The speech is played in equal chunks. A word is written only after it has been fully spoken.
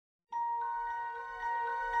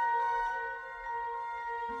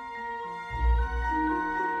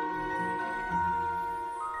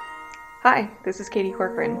Hi, this is Katie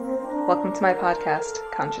Corcoran. Welcome to my podcast,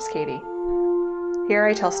 Conscious Katie. Here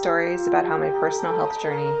I tell stories about how my personal health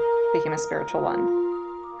journey became a spiritual one,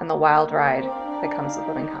 and the wild ride that comes with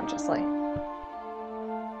living consciously.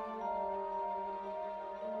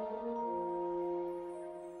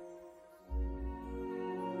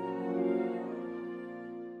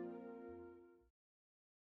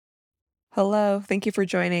 Hello, thank you for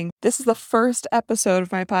joining. This is the first episode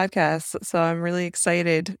of my podcast, so I'm really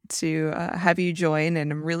excited to have you join,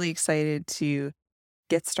 and I'm really excited to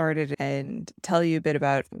get started and tell you a bit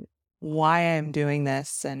about why I'm doing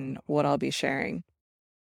this and what I'll be sharing.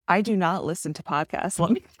 I do not listen to podcasts.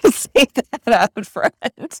 Let me say that out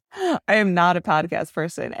front. I am not a podcast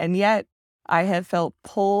person, and yet I have felt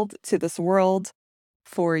pulled to this world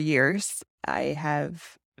for years. I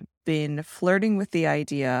have been flirting with the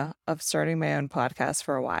idea of starting my own podcast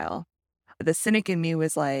for a while. The cynic in me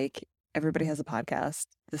was like, everybody has a podcast.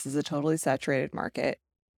 This is a totally saturated market.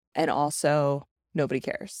 And also, nobody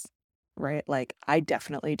cares, right? Like, I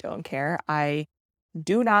definitely don't care. I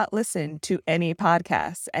do not listen to any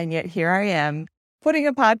podcasts. And yet here I am putting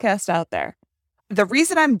a podcast out there. The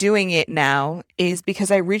reason I'm doing it now is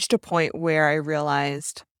because I reached a point where I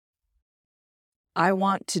realized I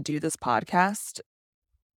want to do this podcast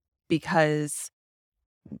because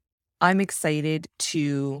I'm excited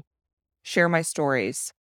to share my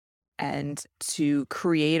stories and to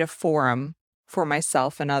create a forum for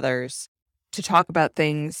myself and others to talk about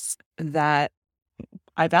things that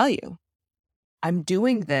I value. I'm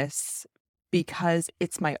doing this because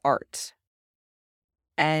it's my art.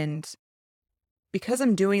 And because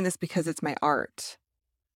I'm doing this because it's my art,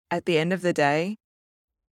 at the end of the day,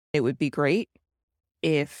 it would be great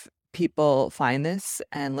if people find this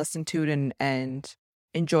and listen to it and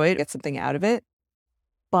enjoy it, get something out of it.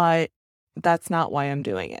 But that's not why I'm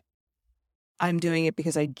doing it. I'm doing it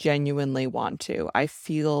because I genuinely want to. I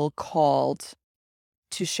feel called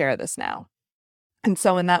to share this now. And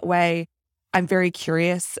so in that way, I'm very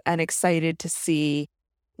curious and excited to see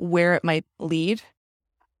where it might lead,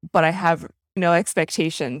 but I have no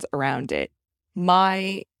expectations around it.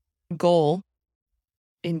 My goal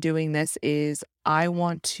in doing this is I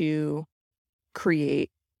want to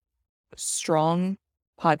create strong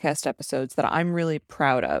podcast episodes that I'm really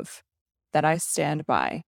proud of, that I stand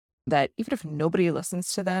by, that even if nobody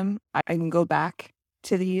listens to them, I can go back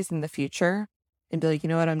to these in the future and be like, you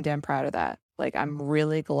know what, I'm damn proud of that. Like, I'm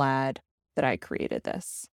really glad that I created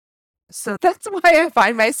this. So that's why I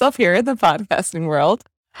find myself here in the podcasting world.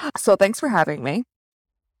 So thanks for having me.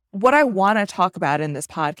 What I want to talk about in this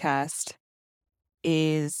podcast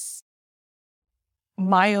is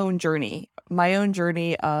my own journey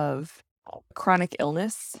of chronic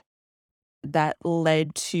illness that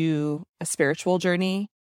led to a spiritual journey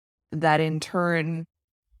that in turn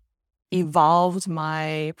evolved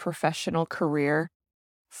my professional career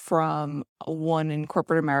from one in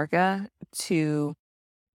corporate America to,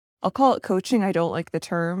 I'll call it coaching. I don't like the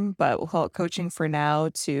term, but we'll call it coaching for now,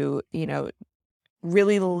 to,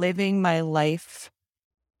 really living my life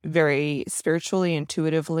very spiritually,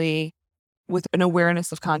 intuitively, with an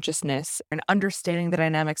awareness of consciousness and understanding the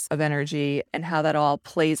dynamics of energy and how that all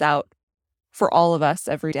plays out for all of us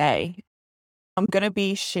every day. I'm going to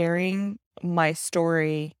be sharing my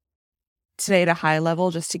story today at a high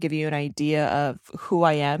level just to give you an idea of who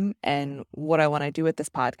I am and what I want to do with this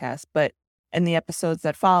podcast. But in the episodes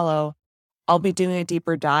that follow, I'll be doing a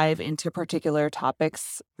deeper dive into particular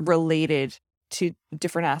topics related to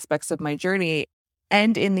different aspects of my journey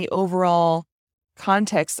and in the overall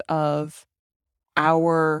context of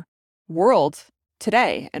our world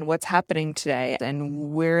today and what's happening today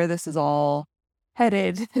and where this is all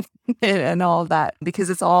headed and all of that, because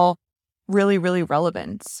it's all really, really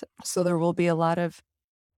relevant. So there will be a lot of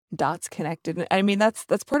dots connected. I mean, that's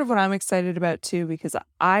part of what I'm excited about too, because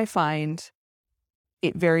I find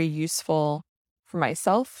it very useful for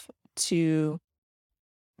myself to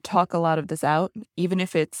talk a lot of this out, even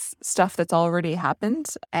if it's stuff that's already happened.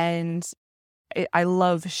 And I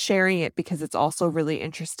love sharing it because it's also really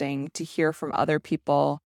interesting to hear from other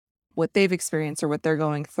people what they've experienced or what they're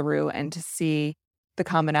going through, and to see the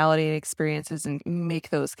commonality in experiences and make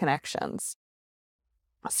those connections.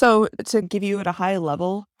 So to give you at a high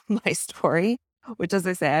level my story, which, as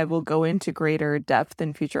I say, I will go into greater depth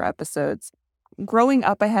in future episodes. Growing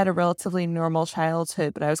up, I had a relatively normal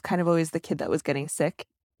childhood, but I was kind of always the kid that was getting sick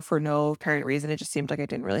for no apparent reason. It just seemed like I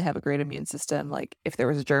didn't really have a great immune system. Like, if there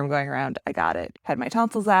was a germ going around, I got it. Had my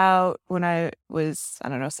tonsils out when I was,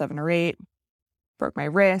 7 or 8, broke my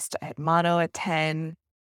wrist. I had mono at 10.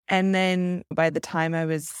 And then by the time I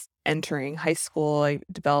was entering high school, I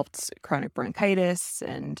developed chronic bronchitis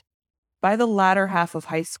and by the latter half of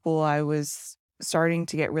high school, I was starting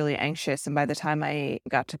to get really anxious. And by the time I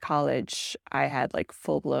got to college, I had like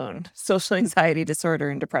full blown social anxiety disorder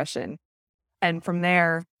and depression. And from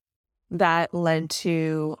there, that led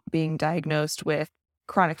to being diagnosed with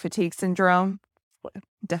chronic fatigue syndrome.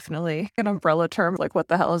 Definitely an umbrella term. Like, what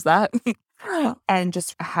the hell is that? And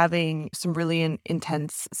just having some really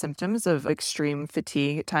intense symptoms of extreme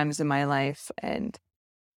fatigue at times in my life and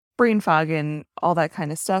brain fog and all that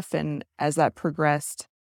kind of stuff. And as that progressed,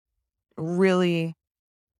 really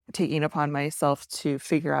taking it upon myself to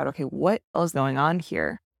figure out, okay, what is going on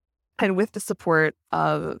here? And with the support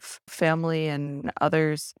of family and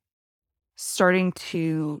others, starting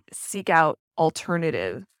to seek out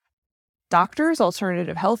alternative doctors,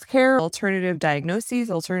 alternative healthcare, alternative diagnoses,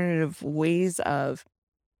 alternative ways of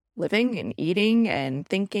living and eating and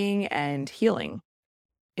thinking and healing.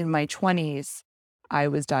 In my 20s, I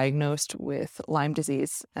was diagnosed with Lyme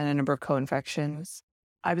disease and a number of co-infections.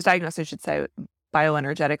 I was diagnosed, I should say,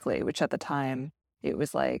 bioenergetically, which at the time it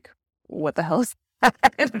was like, what the hell is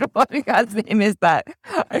that? What in God's name is that?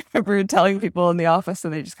 I remember telling people in the office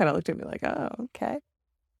and they just kind of looked at me like, oh, okay.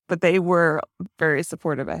 But they were very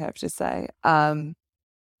supportive, I have to say.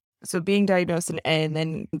 So being diagnosed and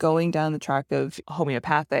then going down the track of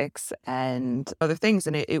homeopathics and other things,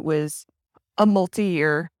 and it was a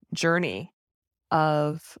multi-year journey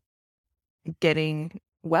of getting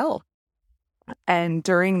well. And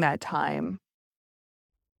during that time,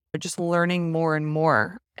 just learning more and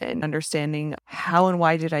more and understanding how and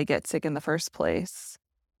why did I get sick in the first place?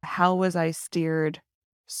 How was I steered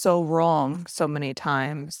so wrong so many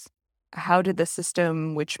times? How did the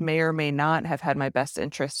system, which may or may not have had my best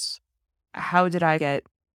interests, how did I get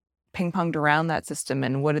ping-ponged around that system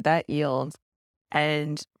and what did that yield?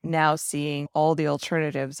 And now seeing all the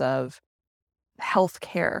alternatives of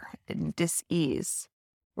healthcare and dis-ease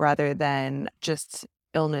rather than just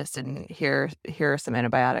illness and here are some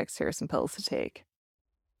antibiotics, here are some pills to take.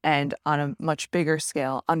 And on a much bigger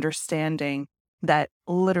scale, understanding that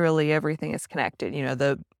literally everything is connected,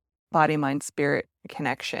 the body, mind, spirit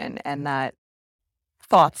connection, and that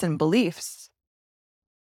thoughts and beliefs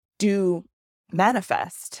do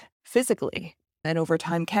manifest physically and over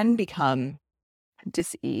time can become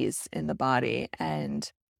dis-ease in the body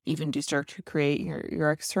and even do start to create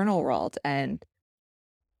your external world, and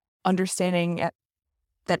understanding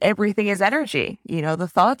that everything is energy. The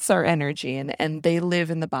thoughts are energy and they live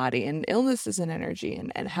in the body, and illness is an energy,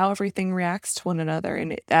 and how everything reacts to one another.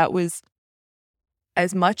 And that was,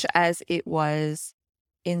 as much as it was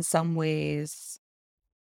in some ways,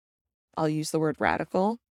 I'll use the word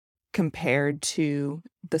radical, compared to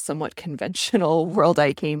the somewhat conventional world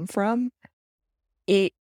I came from,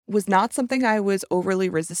 it was not something I was overly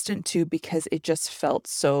resistant to because it just felt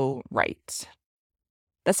so right.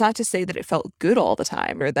 That's not to say that it felt good all the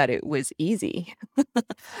time or that it was easy.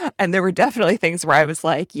 And there were definitely things where I was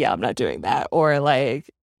like, yeah, I'm not doing that. Or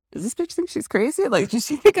like, does this bitch think she's crazy? Like, does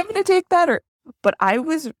she think I'm going to take that? But I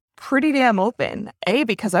was pretty damn open.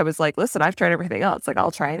 Because I was like, listen, I've tried everything else. Like,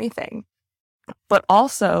 I'll try anything. But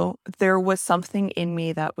also there was something in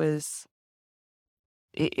me that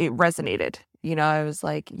it resonated. I was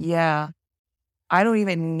like, yeah, I don't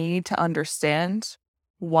even need to understand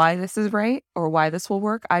why this is right or why this will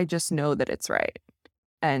work. I just know that it's right.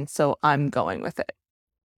 And so I'm going with it.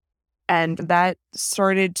 And that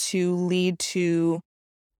started to lead to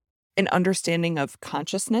an understanding of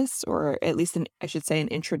consciousness, or at least I should say an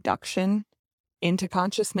introduction into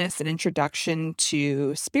consciousness, an introduction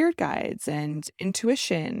to spirit guides and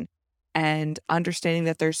intuition, and understanding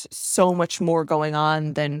that there's so much more going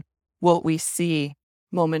on than what we see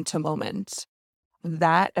moment to moment.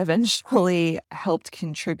 That eventually helped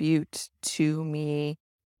contribute to me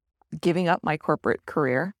giving up my corporate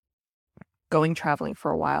career, going traveling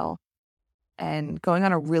for a while, and going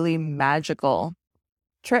on a really magical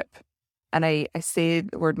trip. And I say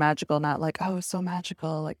the word magical, not like, oh, so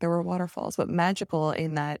magical, like there were waterfalls, but magical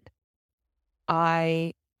in that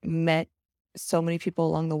I met so many people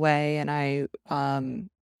along the way, and I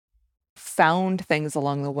found things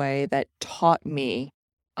along the way that taught me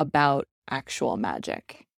about actual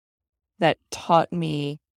magic, that taught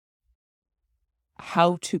me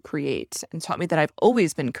how to create and taught me that I've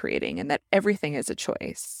always been creating and that everything is a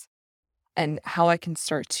choice, and how I can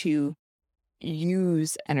start to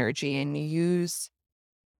use energy and use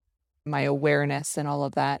my awareness and all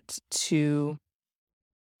of that to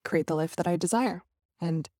create the life that I desire.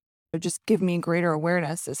 And just give me greater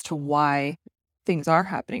awareness as to why things are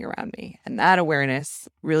happening around me. And that awareness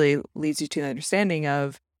really leads you to the understanding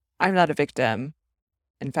of I'm not a victim.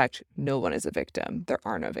 In fact, no one is a victim. There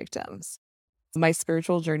are no victims. My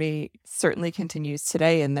spiritual journey certainly continues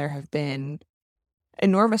today, and there have been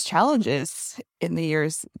enormous challenges in the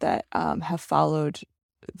years that have followed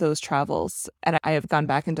those travels. And I have gone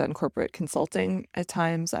back and done corporate consulting at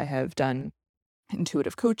times. I have done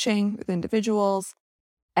intuitive coaching with individuals,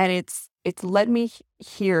 and it's led me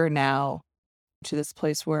here now to this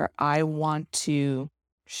place where I want to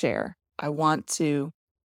share. I want to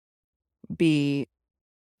be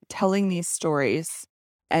telling these stories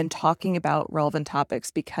and talking about relevant topics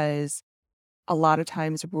because a lot of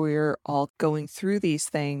times we're all going through these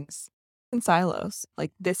things in silos.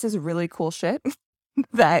 Like, this is really cool shit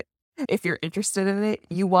that if you're interested in it,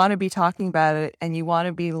 you want to be talking about it and you want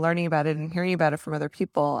to be learning about it and hearing about it from other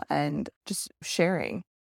people and just sharing.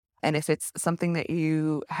 And if it's something that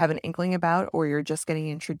you have an inkling about or you're just getting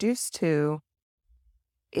introduced to,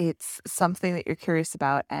 it's something that you're curious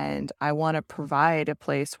about. And I want to provide a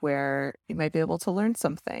place where you might be able to learn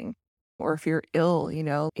something. Or if you're ill,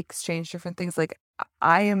 exchange different things. Like,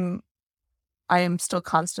 I am I am still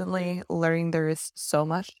constantly learning. There is so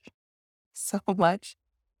much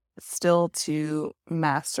still to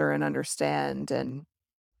master and understand and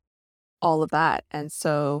all of that. And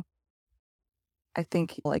so I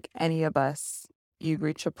think, like any of us, you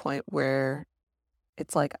reach a point where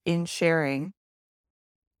it's like, in sharing,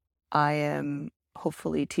 I am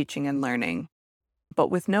hopefully teaching and learning, but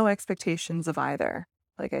with no expectations of either.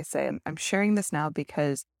 Like I say, I'm sharing this now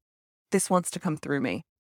because this wants to come through me.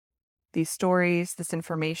 These stories, this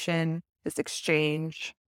information, this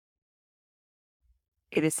exchange,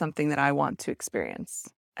 it is something that I want to experience.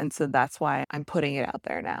 And so that's why I'm putting it out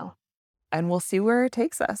there now. And we'll see where it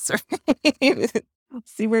takes us. Right?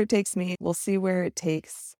 See where it takes me. We'll see where it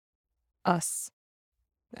takes us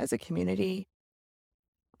as a community.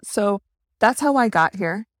 So that's how I got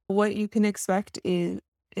here. What you can expect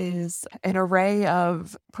is an array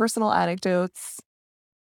of personal anecdotes,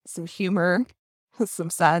 some humor, some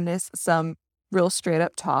sadness, some real straight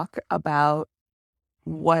up talk about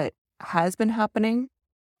what has been happening,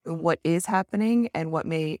 what is happening, and what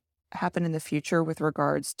may happen in the future with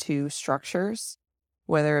regards to structures,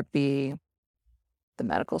 whether it be the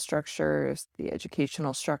medical structures, the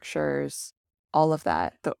educational structures, all of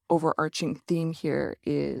that. The overarching theme here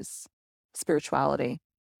is spirituality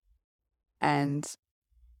and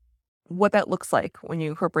what that looks like when you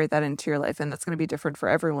incorporate that into your life. And that's going to be different for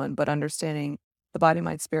everyone, but understanding the body,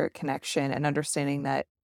 mind, spirit connection and understanding that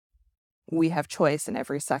we have choice in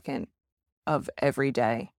every second of every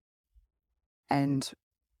day. And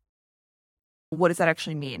what does that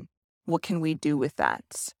actually mean? What can we do with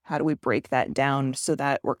that? How do we break that down so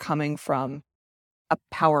that we're coming from a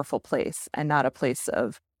powerful place and not a place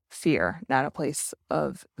of fear, not a place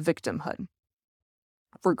of victimhood,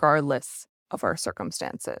 regardless of our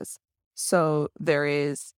circumstances? So there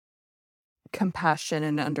is compassion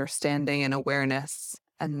and understanding and awareness,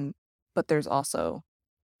 but there's also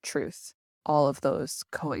truth. All of those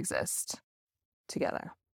coexist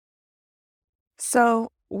together. So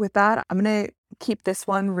with that, I'm going to keep this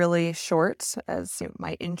one really short as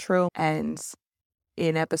my intro. And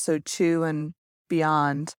in episode 2 and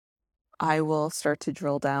beyond, I will start to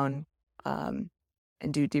drill down and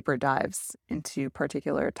do deeper dives into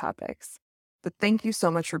particular topics. But thank you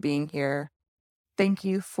so much for being here. Thank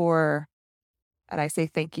you and I say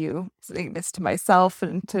thank you, saying this to myself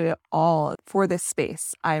and to all, for this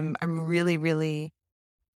space. I'm really, really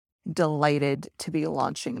delighted to be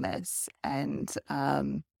launching this and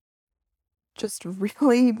just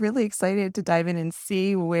really, really excited to dive in and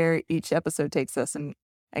see where each episode takes us and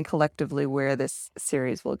collectively where this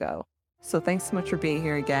series will go. So thanks so much for being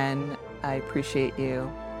here again. I appreciate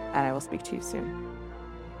you, and I will speak to you soon.